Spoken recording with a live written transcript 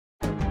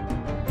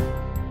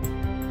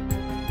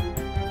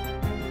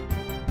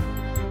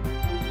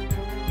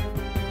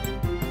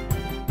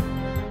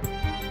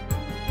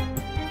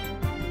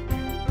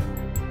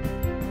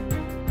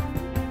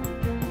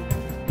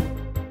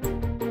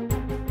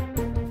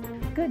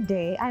Good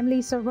day, I'm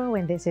Lisa Rowe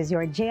and this is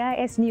your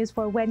JIS News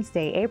for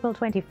Wednesday, April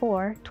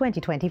 24,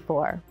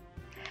 2024.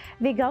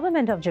 The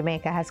government of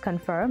Jamaica has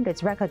confirmed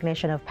its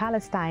recognition of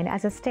Palestine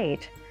as a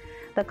state.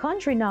 The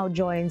country now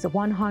joins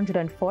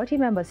 140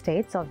 member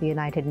states of the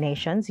United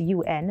Nations,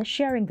 UN,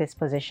 sharing this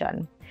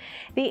position.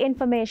 The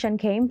information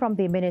came from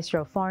the Ministry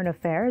of Foreign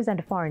Affairs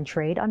and Foreign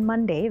Trade on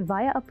Monday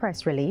via a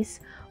press release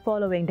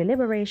following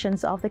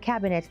deliberations of the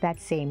cabinet that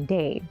same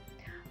day.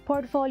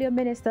 Portfolio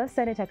Minister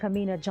Senator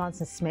Kamina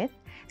Johnson-Smith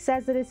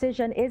says the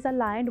decision is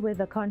aligned with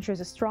the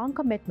country's strong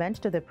commitment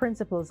to the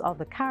principles of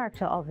the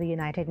character of the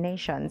United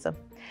Nations.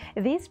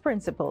 These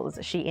principles,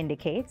 she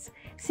indicates,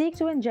 seek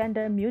to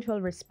engender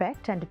mutual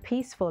respect and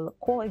peaceful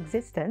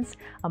coexistence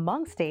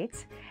among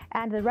states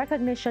and the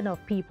recognition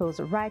of people's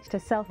right to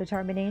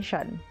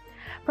self-determination.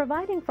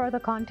 Providing further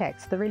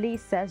context, the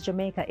release says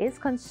Jamaica is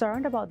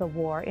concerned about the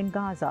war in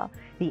Gaza,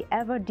 the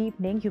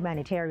ever-deepening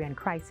humanitarian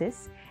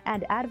crisis,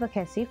 and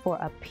advocacy for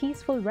a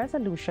peaceful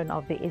resolution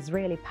of the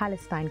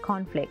Israeli-Palestine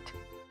conflict.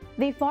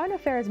 The Foreign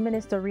Affairs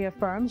Minister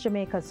reaffirms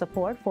Jamaica's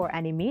support for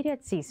an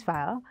immediate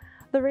ceasefire,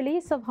 the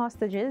release of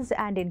hostages,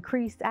 and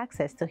increased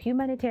access to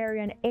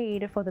humanitarian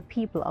aid for the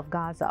people of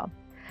Gaza.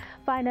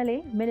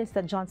 Finally,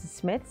 Minister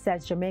Johnson-Smith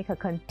says Jamaica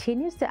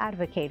continues to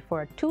advocate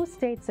for a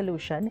two-state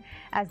solution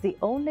as the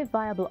only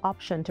viable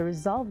option to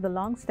resolve the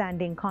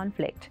long-standing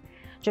conflict.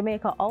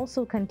 Jamaica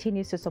also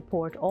continues to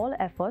support all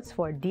efforts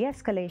for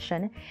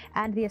de-escalation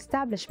and the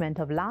establishment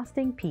of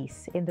lasting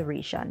peace in the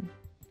region.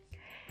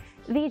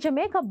 The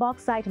Jamaica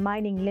Bauxite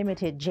Mining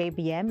Limited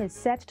 (JBM) is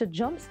set to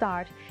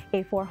jumpstart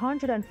a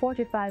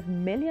 $445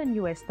 million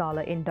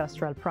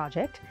industrial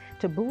project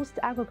to boost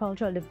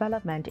agricultural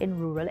development in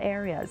rural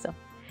areas.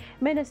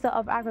 Minister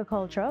of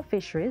Agriculture,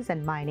 Fisheries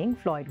and Mining,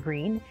 Floyd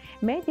Green,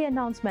 made the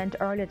announcement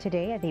earlier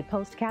today at the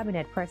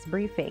post-cabinet press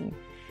briefing.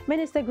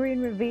 Minister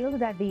Green revealed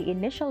that the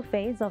initial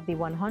phase of the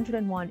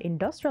 101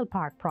 Industrial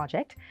Park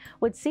project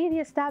would see the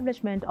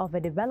establishment of a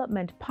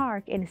development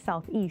park in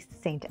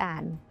southeast St.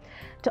 Anne.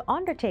 To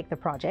undertake the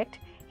project,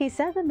 he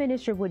said the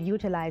ministry would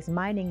utilize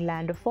mining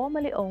land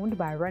formerly owned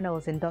by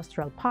Reynolds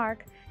Industrial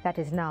Park that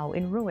is now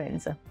in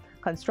ruins.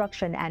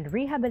 Construction and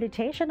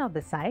rehabilitation of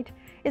the site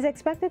is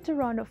expected to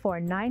run for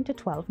 9 to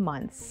 12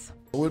 months.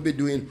 We'll be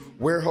doing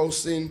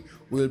warehousing,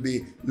 we'll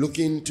be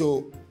looking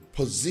to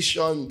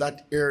position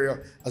that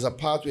area as a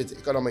pathway to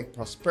economic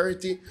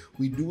prosperity.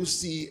 We do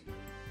see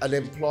an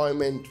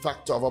employment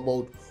factor of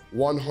about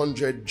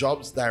 100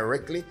 jobs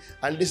directly,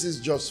 and this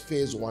is just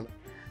phase one.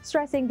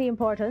 Stressing the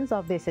importance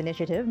of this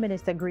initiative,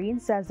 Minister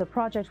Green says the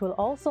project will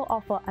also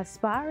offer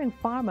aspiring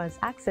farmers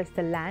access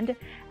to land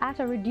at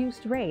a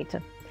reduced rate.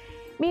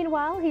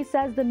 Meanwhile, he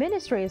says the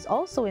ministry is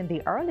also in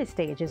the early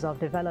stages of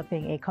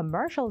developing a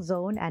commercial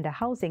zone and a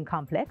housing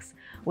complex,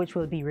 which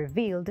will be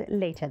revealed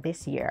later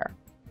this year.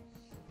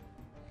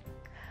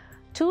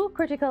 Two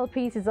critical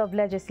pieces of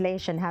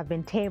legislation have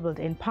been tabled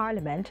in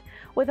Parliament,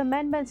 with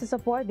amendments to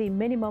support the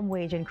minimum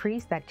wage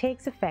increase that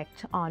takes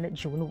effect on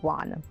June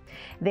 1.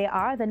 They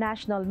are the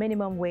National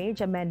Minimum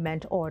Wage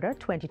Amendment Order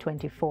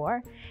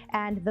 2024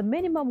 and the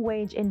Minimum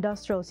Wage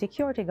Industrial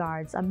Security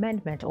Guards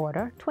Amendment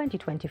Order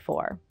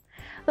 2024.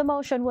 The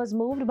motion was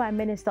moved by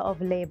Minister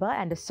of Labour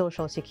and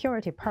Social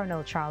Security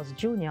Pernell Charles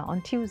Jr. on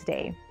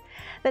Tuesday.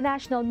 The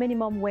national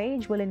minimum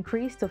wage will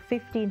increase to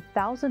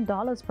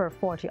 $15,000 per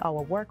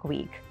 40-hour work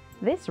week.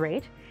 This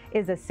rate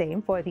is the same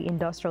for the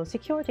industrial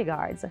security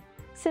guards.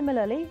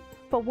 Similarly,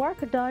 for work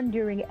done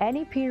during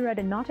any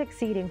period not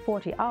exceeding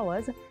 40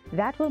 hours,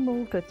 that will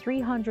move to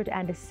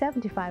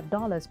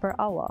 $375 per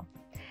hour.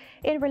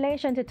 In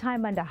relation to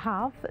time and a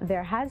half,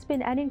 there has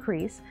been an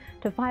increase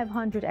to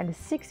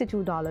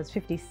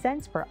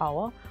 $562.50 per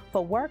hour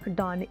for work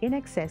done in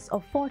excess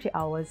of 40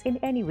 hours in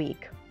any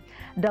week.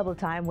 Double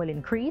time will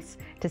increase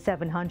to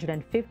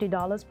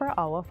 $750 per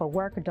hour for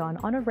work done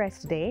on a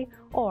rest day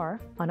or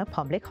on a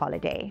public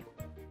holiday.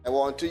 I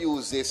want to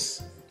use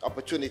this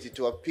opportunity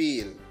to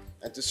appeal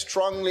and to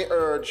strongly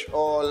urge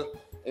all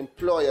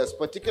employers,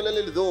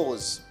 particularly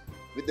those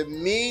with the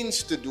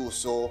means to do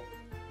so,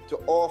 to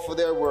offer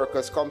their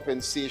workers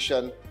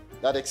compensation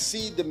that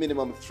exceed the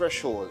minimum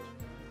threshold.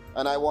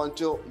 And I want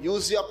to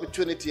use the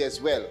opportunity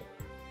as well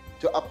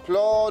to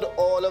applaud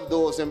all of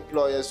those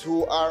employers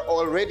who are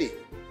already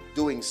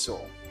doing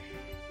so.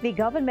 The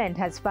government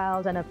has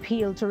filed an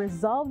appeal to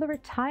resolve the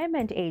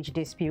retirement age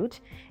dispute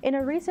in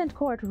a recent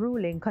court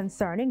ruling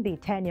concerning the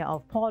tenure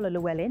of Paula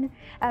Llewellyn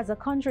as the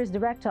country's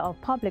Director of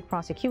Public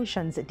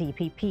Prosecutions,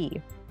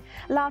 DPP.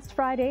 Last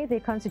Friday,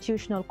 the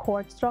Constitutional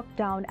Court struck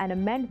down an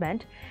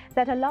amendment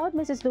that allowed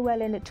Mrs.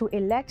 Llewellyn to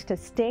elect to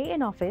stay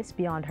in office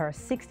beyond her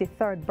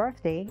 63rd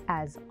birthday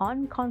as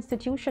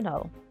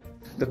unconstitutional.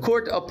 The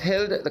court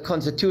upheld the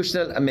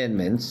constitutional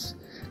amendments,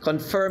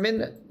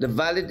 confirming the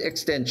valid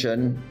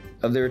extension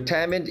of the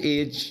retirement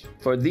age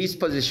for these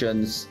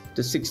positions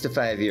to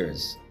 65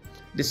 years.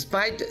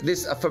 Despite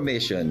this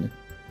affirmation,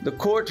 the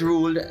court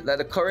ruled that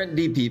the current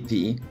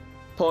DPP,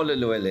 Paula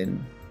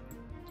Llewellyn,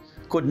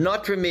 could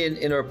not remain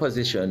in her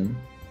position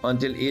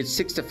until age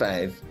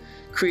 65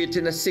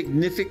 creating a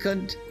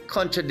significant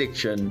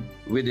contradiction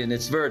within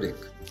its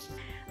verdict.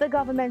 The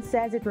government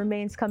says it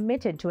remains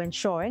committed to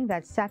ensuring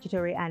that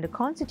statutory and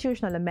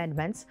constitutional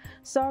amendments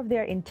serve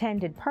their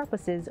intended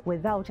purposes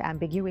without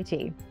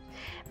ambiguity.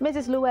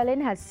 Mrs. Llewellyn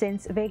has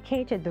since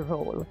vacated the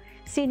role.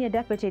 Senior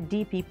Deputy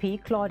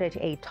DPP Claudette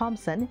A.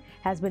 Thompson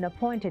has been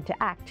appointed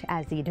to act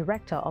as the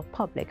Director of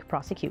Public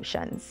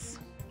Prosecutions.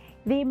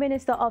 The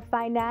Minister of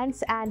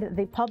Finance and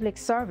the Public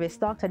Service,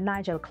 Dr.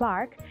 Nigel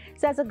Clark,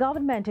 says the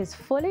government is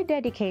fully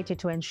dedicated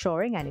to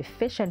ensuring an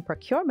efficient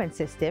procurement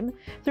system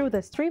through the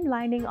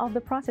streamlining of the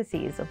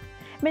processes.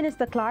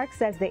 Minister Clark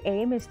says the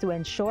aim is to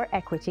ensure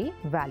equity,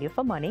 value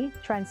for money,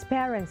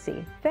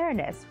 transparency,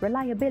 fairness,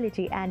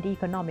 reliability, and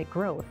economic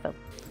growth.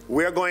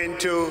 We're going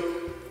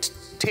to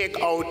take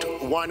out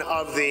one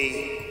of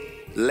the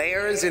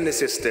layers in the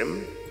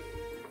system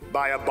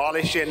by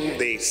abolishing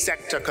the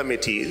sector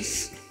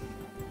committees.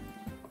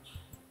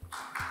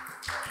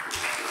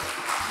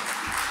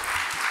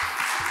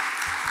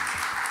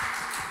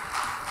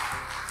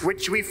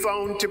 Which we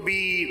found to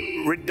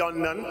be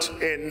redundant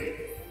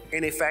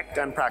in effect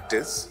and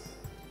practice.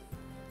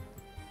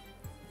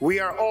 We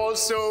are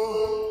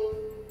also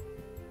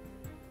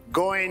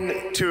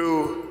going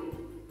to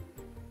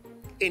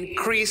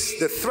increase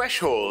the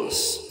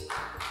thresholds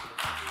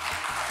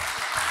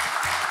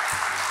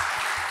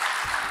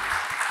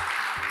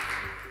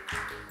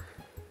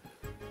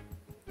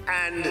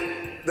and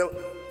the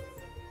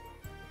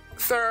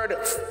third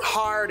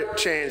hard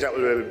change that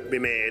will be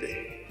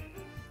made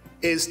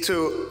is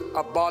to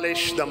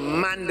abolish the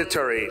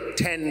mandatory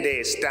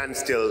 10-day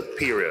standstill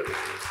period.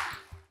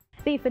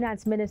 The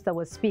Finance Minister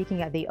was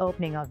speaking at the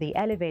opening of the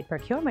Elevate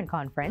Procurement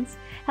Conference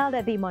held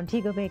at the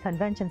Montego Bay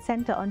Convention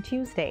Center on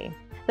Tuesday.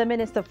 The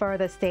minister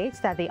further states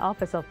that the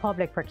Office of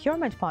Public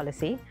Procurement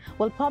Policy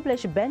will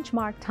publish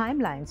benchmark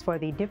timelines for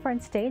the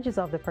different stages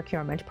of the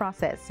procurement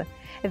process.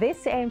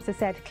 This aims to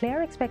set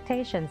clear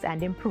expectations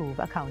and improve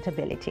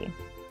accountability.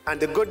 And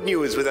the good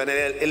news with an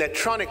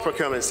electronic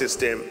procurement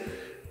system,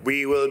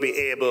 we will be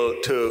able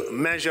to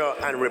measure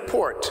and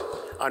report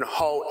on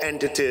how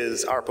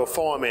entities are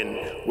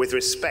performing with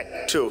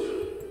respect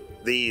to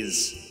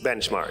these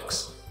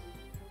benchmarks.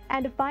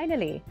 And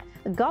finally,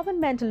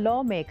 government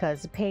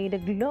lawmakers paid a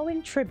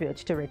glowing tribute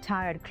to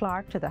retired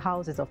clerk to the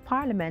Houses of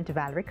Parliament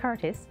Valerie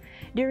Curtis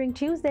during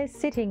Tuesday's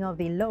sitting of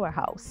the lower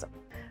house.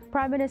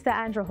 Prime Minister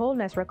Andrew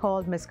Holness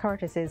recalled Ms.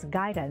 Curtis's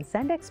guidance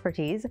and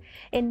expertise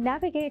in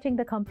navigating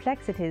the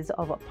complexities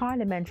of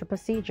parliamentary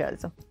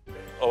procedures.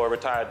 Our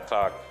retired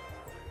clerk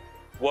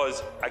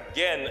was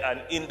again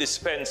an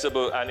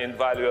indispensable and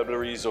invaluable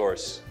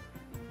resource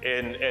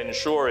in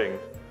ensuring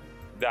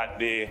that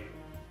the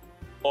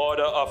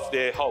order of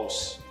the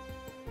House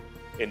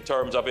in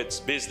terms of its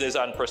business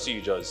and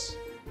procedures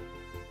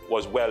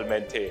was well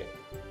maintained.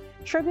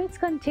 Tributes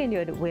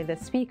continued with the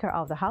Speaker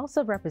of the House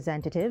of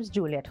Representatives,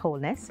 Juliet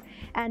Holness,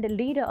 and the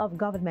Leader of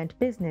Government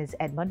Business,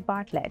 Edmund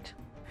Bartlett.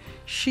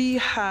 She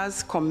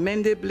has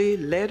commendably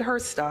led her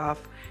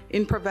staff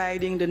in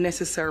providing the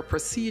necessary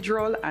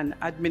procedural and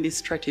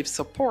administrative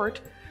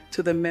support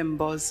to the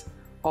members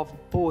of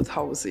both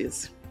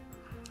houses.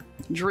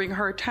 During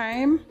her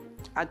time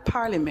at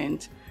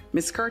Parliament,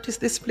 Ms. Curtis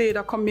displayed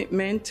a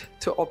commitment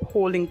to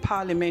upholding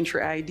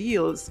parliamentary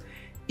ideals,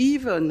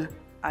 even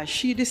as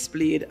she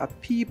displayed a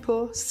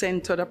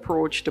people-centered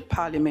approach to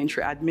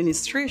parliamentary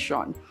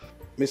administration.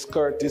 Ms.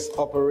 Curtis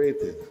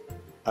operated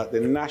at the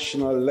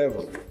national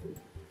level,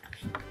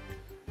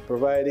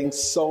 providing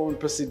sound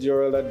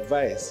procedural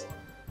advice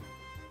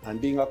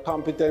and being a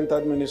competent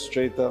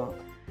administrator.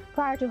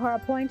 Prior to her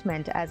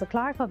appointment as a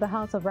clerk of the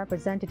House of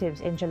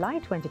Representatives in July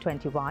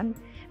 2021,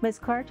 Ms.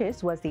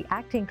 Curtis was the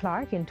acting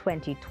clerk in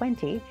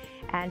 2020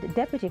 and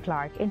deputy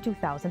clerk in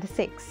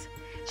 2006.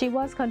 She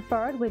was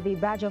conferred with the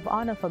Badge of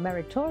Honor for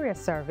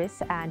Meritorious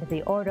Service and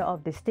the Order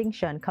of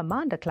Distinction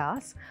Commander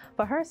Class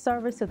for her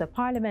service to the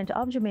Parliament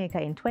of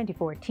Jamaica in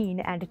 2014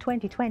 and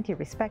 2020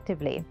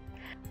 respectively.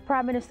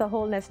 Prime Minister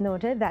Holness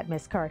noted that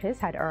Ms. Curtis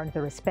had earned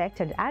the respect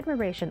and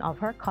admiration of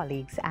her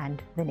colleagues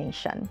and the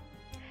nation.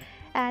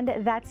 And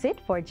that's it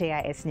for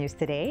JIS News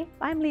Today.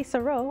 I'm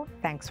Lisa Rowe.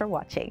 Thanks for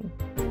watching.